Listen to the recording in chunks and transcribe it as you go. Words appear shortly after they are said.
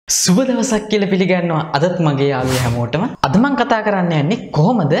සුබ දවසක් කියලා පිළිගන්නවා අදත් මගේ යාළුවෝ හැමෝටම අද මම කතා කරන්න යන්නේ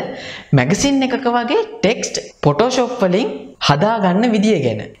කොහොමද මැගසින් එකක වගේ ටෙක්ස්ට් Photoshop වලින් හදාගන්න විදිය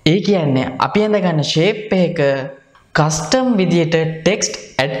ගැන. ඒ කියන්නේ අපි අඳගන්න shape එක custom විදියට ටෙක්ස්ට්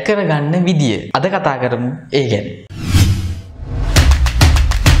add කරගන්න විදිය. අද කතා කරමු ඒ ගැන.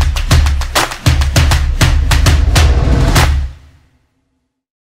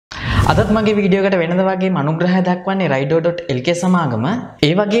 අදත් මගේ වීඩියෝ එකට වෙනද වගේම අනුග්‍රහය දක්වන්නේ rido.lk සමාගම.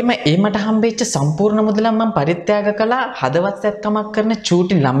 ඒ වගේම ඒ මට හම්බෙච්ච සම්පූර්ණ මුදලම මම පරිත්‍යාග කළා හදවත් සැත්කමක් කරන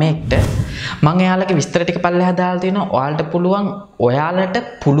චූටි ළමයෙක්ට. මම එයාලගේ විස්තර ටික පල්ලෙහා දාලා තියෙනවා. ඔයාලට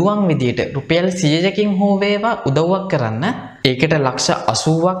පුළුවන් විදියට රුපියල් 100කින් හෝ වේවා උදව්වක් කරන්න. ඒකට ලක්ෂ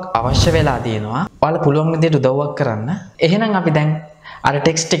 80ක් අවශ්‍ය වෙලා තියෙනවා. ඔයාලා පුළුවන් විදියට උදව්වක් කරන්න. එහෙනම් අපි දැන් අර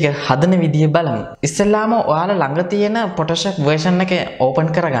ටෙක්ස්ට් එක හදන විදිය බලමු. ඉස්සෙල්ලාම ඔයාලා ළඟ තියෙන Photoshop version එක open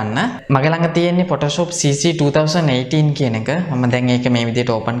කරගන්න. මගේ ළඟ තියෙන්නේ Photoshop CC 2018 කියන එක. මම දැන් ඒක මේ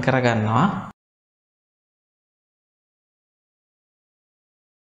විදියට open කරගන්නවා.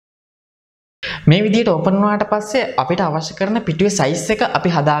 මේ විදියට open වුණාට පස්සේ අපිට අවශ්‍ය කරන පිටුවේ size එක අපි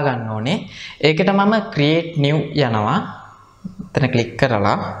හදා ගන්න ඕනේ. ඒකට මම create new යනවා. එතන click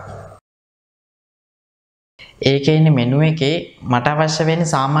කරලා ඒකේ ඉන්නේ menu එකේ මට අවශ්‍ය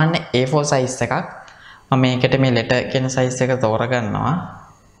වෙන්නේ සාමාන්‍ය A4 size එකක්. මම මේකට මේ letter කියන size එක තෝරගන්නවා.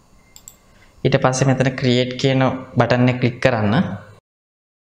 ඊට පස්සේ මෙතන create කියන බටන් එක click කරන්න.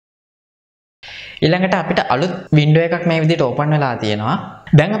 ඊළඟට අපිට අලුත් window එකක් මේ විදිහට open වෙලා තියෙනවා.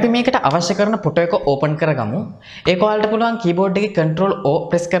 දැන් අපි මේකට අවශ්‍ය කරන photo එක open කරගමු. ඒක ඔයාලට පුළුවන් keyboard එකේ control O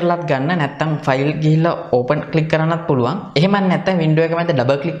press කරලාත් ගන්න. නැත්නම් file ගිහිල්ලා open click කරන්නත් පුළුවන්. එහෙම නැත්නම් window එක මැද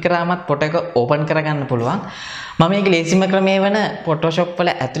double click කරාමත් photo එක open කරගන්න පුළුවන්. මම මේක ලේසිම ක්‍රමය වෙන Photoshop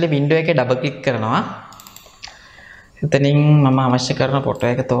වල ඇතුලේ window එකේ double click කරනවා. එතනින් මම අවශ්‍ය කරන photo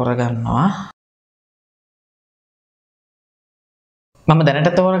එක තෝරගන්නවා. මම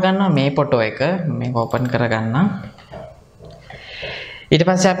දැනට තෝරගන්නවා මේ photo එක. මේක open කරගන්නම්. ඊට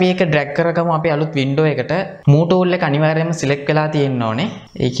පස්සේ අපි ඒක drag කරගමු අපි අලුත් window එකට. move tool එක අනිවාර්යයෙන්ම select වෙලා තියෙන්න ඕනේ.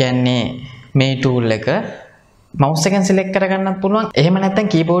 ඒ කියන්නේ මේ tool එක mouse එකෙන් select කරගන්නත් පුළුවන්. එහෙම නැත්නම්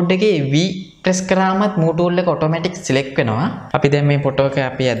keyboard එකේ V press කරාමත් move tool එක automatic select වෙනවා. අපි දැන් මේ photo එක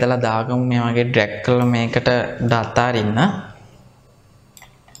අපි ඇදලා දාගමු මේ වගේ drag කරලා මේකට අතාරින්න.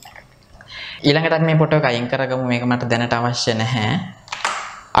 ඊළඟට අපි මේ photo එක අයින් කරගමු. මේක මට දැනට අවශ්‍ය නැහැ.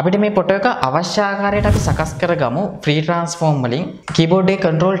 අපිට මේ photo එක අවශ්‍ය ආකාරයට අපි සකස් කරගමු free transform වලින්. keyboard එකේ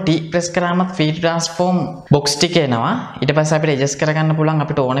control T press කරාමත් free transform box ටික එනවා. ඊට පස්සේ අපිට adjust කරගන්න පුළුවන්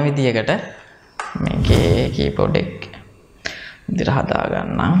අපිට ඕන විදියකට. මේකේ keyboard එක විදිහට හදා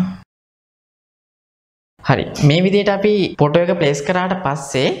ගන්නම්. හරි. මේ විදිහට අපි photo එක place කරාට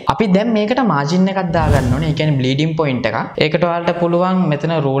පස්සේ අපි දැන් මේකට margin එකක් දාගන්න ඕනේ. ඒ කියන්නේ bleeding point එකක්. ඒකට ඔයාලට පුළුවන්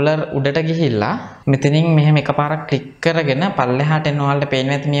මෙතන ruler උඩට ගිහිල්ලා මෙතනින් මෙහෙම එකපාරක් click කරගෙන පල්ලෙහාට එන ඔයාලට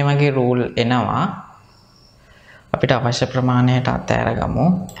පේනවා ඇති මේ වගේ rule එනවා. අපිට අවශ්‍ය ප්‍රමාණයට අතෑරගමු.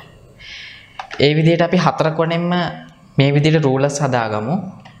 ඒ විදිහට අපි හතර කොනෙන්ම මේ විදිහට rulers හදාගමු.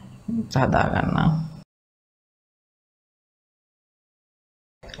 හදා ගන්නවා.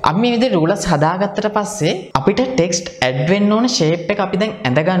 අපි මේ විදිහට rulers හදාගත්තට පස්සේ අපිට text add වෙන්න ඕන shape එක අපි දැන්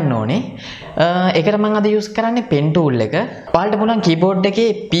ඇඳ ගන්න ඕනේ. ඒකට මම අද use කරන්නේ pen tool එක. ඔයාලට පුළුවන් keyboard එකේ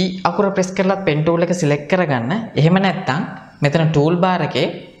P අකුර press කරලා pen tool එක select කරගන්න. එහෙම නැත්නම් මෙතන tool bar එකේ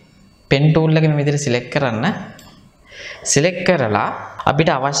pen tool එක මේ විදිහට select කරන්න. select කරලා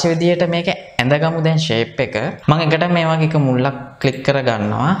අපිට අවශ්‍ය විදිහට මේක ඇඳගමු දැන් shape එක. මම එකට මේ වගේ එක මුල්ලක් click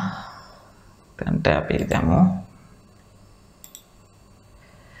කරගන්නවා. දැන්ට අපි දැමු.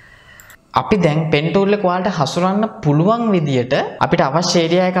 අපි දැන් pen tool එක ඔයාලට හසුරවන්න පුළුවන් විදියට අපිට අවශ්‍ය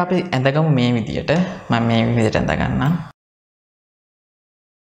area එක අපි ඇඳගමු මේ විදියට. මම මේ විදියට ඇඳ ගන්නම්.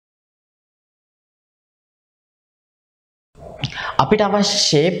 අපිට අවශ්‍ය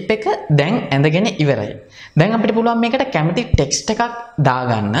shape එක දැන් ඇඳගෙන ඉවරයි. දැන් අපිට පුළුවන් මේකට කැමති text එකක්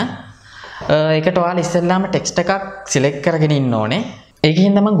දාගන්න. ඒකට ඔයාලා ඉස්සෙල්ලාම text එකක් select කරගෙන ඉන්න ඕනේ.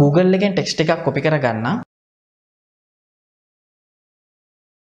 ඒකෙන් තමයි Google එකෙන් text එකක් copy කරගන්නම්.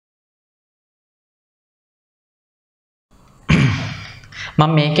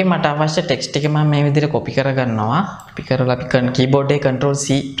 මම මේකේ මට අවශ්‍ය ටෙක්ස්ට් එක මම මේ විදිහට copy කරගන්නවා. copy කරලා අපි keyboard එකේ control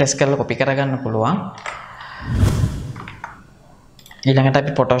C press කරලා copy කරගන්න පුළුවන්. ඊළඟට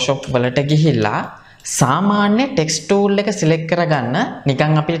අපි Photoshop වලට ගිහිල්ලා සාමාන්‍ය text tool එක select කරගන්න.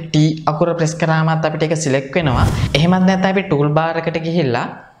 නිකන් අපි T අකුර press කරාමත් අපිට ඒක select වෙනවා. එහෙමත් නැත්නම් අපි tool bar එකට ගිහිල්ලා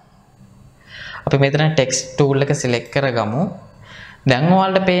අපි මෙතන text tool එක select කරගමු. දැන්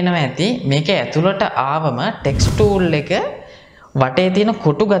ඔයාලට පේනවා ඇති මේකේ ඇතුළට ආවම text tool එක වටේ තියෙන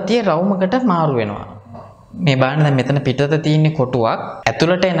කොටු ගතිය රවුමකට මාරු වෙනවා. මේ බලන්න දැන් මෙතන පිටත තියෙන කොටුවක්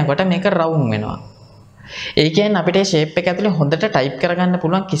ඇතුළට එනකොට මේක රවුම් වෙනවා. ඒ කියන්නේ අපිට මේ shape එක ඇතුලේ හොඳට type කරගන්න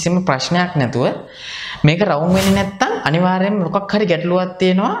පුළුවන් කිසිම ප්‍රශ්නයක් නැතුව මේක round වෙන්නේ නැත්තම් අනිවාර්යයෙන්ම මොකක් හරි ගැටලුවක්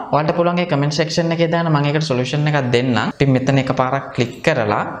තියෙනවා. ඔයාලට පුළුවන් ඒ comment section එකේ දාන්න මම ඒකට solution එකක් දෙන්නම්. අපි මෙතන එකපාරක් click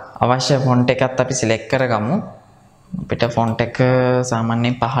කරලා අවශ්‍ය font එකත් අපි select කරගමු. අපිට font එක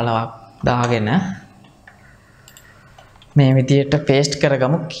සාමාන්‍යයෙන් 15ක් දාගෙන මේ විදිහට paste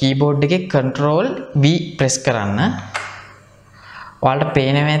කරගමු. keyboard එකේ control V press කරන්න. ඔයාලට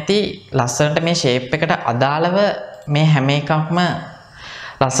පේනවා ඇති ලස්සනට මේ shape එකට අදාළව මේ හැම එකක්ම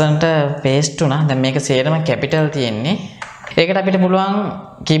ලස්සනට paste වුණා. දැන් මේක සේරම capital තියෙන්නේ. ඒකට අපිට පුළුවන්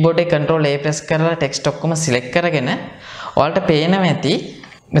keyboard එකේ control A press කරලා text ඔක්කොම select කරගෙන ඔයාලට පේනවා ඇති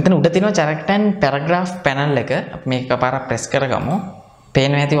මෙතන උඩ තියෙනවා character and paragraph panel එක. අපි මේක එකපාරක් press කරගමු.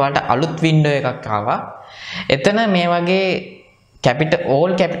 පේනවා ඇති ඔයාලට අලුත් window එකක් ආවා. එතන මේ වගේ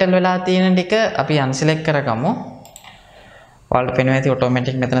all capital වෙලා තියෙන ටික අපි unselect කරගමු. ඔයාලට පේනවා ඇති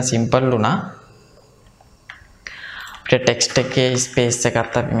automatic මෙතන simple වුණා. අපිට text එකේ space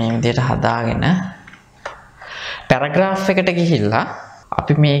එකත් අපි මේ විදිහට හදාගෙන paragraph එකට ගිහිල්ලා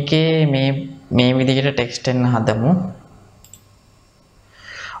අපි මේකේ මේ විදිහට text එක හදමු.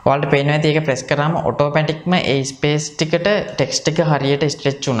 ඔයාලට පේනවා ඇති ඒක press කරාම automaticම ඒ space ටිකට text එක හරියට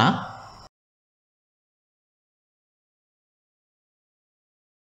stretch වුණා.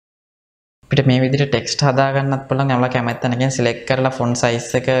 අපිට මේ විදිහට text හදා ගන්නත් පුළුවන්. ඔයාලා කැමති තැනකින් select කරලා font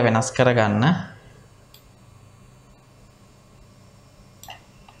size එක වෙනස් කරගන්න.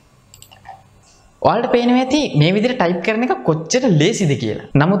 ඔයාලට පේනවා ඇති මේ විදිහට type කරන එක කොච්චර ලේසිද කියලා.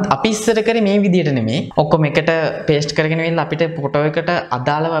 නමුත් අපි ඉස්සර කරේ මේ විදිහට නෙමෙයි. ඔක්කොම එකට paste කරගෙන ඉවිල්ලා අපිට photo එකට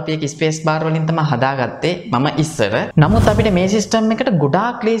අදාළව අපි ඒක space bar වලින් තමයි හදාගත්තේ මම ඉස්සර. නමුත් අපිට මේ system එකට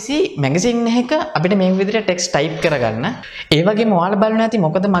ගොඩාක් ලේසි magazine එකක අපිට මේ විදිහට text type කරගන්න. ඒ වගේම ඔයාලා බලනවා ඇති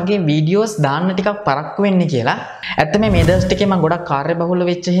මොකද මගේ videos දාන්න ටිකක් පරක්කු වෙන්නේ කියලා. ඇත්තම මේ දවස් ටිකේ මම ගොඩක් කාර්යබහුල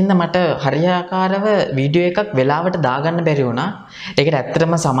වෙච්ච හින්දා මට හරියාකාරව වීඩියෝ එකක් වෙලාවට දාගන්න බැරි වුණා. ඒකට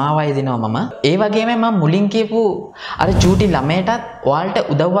ඇත්තටම සමාවයි දෙනවා මම. ඒ වගේම මම මුලින් කියපු අර චූටි ළමයටත් ඔයාලට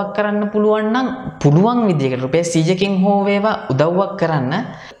උදව්වක් කරන්න පුළුවන් නම් පුළුවන් විදියකට රුපියල් 100කින් හෝ වේවා උදව්වක් කරන්න.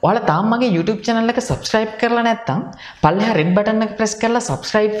 ඔයාලා තාම මගේ YouTube channel එක subscribe කරලා නැත්නම් පල්ලෙහා red button එක press කරලා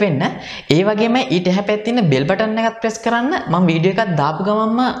subscribe වෙන්න. ඒ වගේම ඊට එහා පැත්තේ ඉන්න bell button එකත් press කරන්න. මම වීඩියෝ එකක් දාපු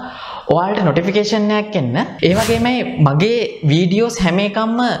ගමන්ම ඔයාලට notification එකක් එන්න. ඒ වගේම මගේ videos හැම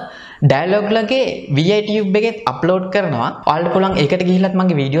එකක්ම dialog ලගේ VITube එකේ අප්ලෝඩ් කරනවා. ඔයාලට පුළුවන් ඒකට ගිහිල්ලත්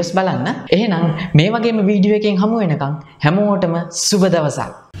මගේ වීඩියෝස් බලන්න. එහෙනම් මේ වගේම වීඩියෝ එකකින් හමු වෙනකන් හැමෝටම සුබ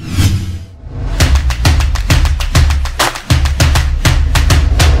දවසක්.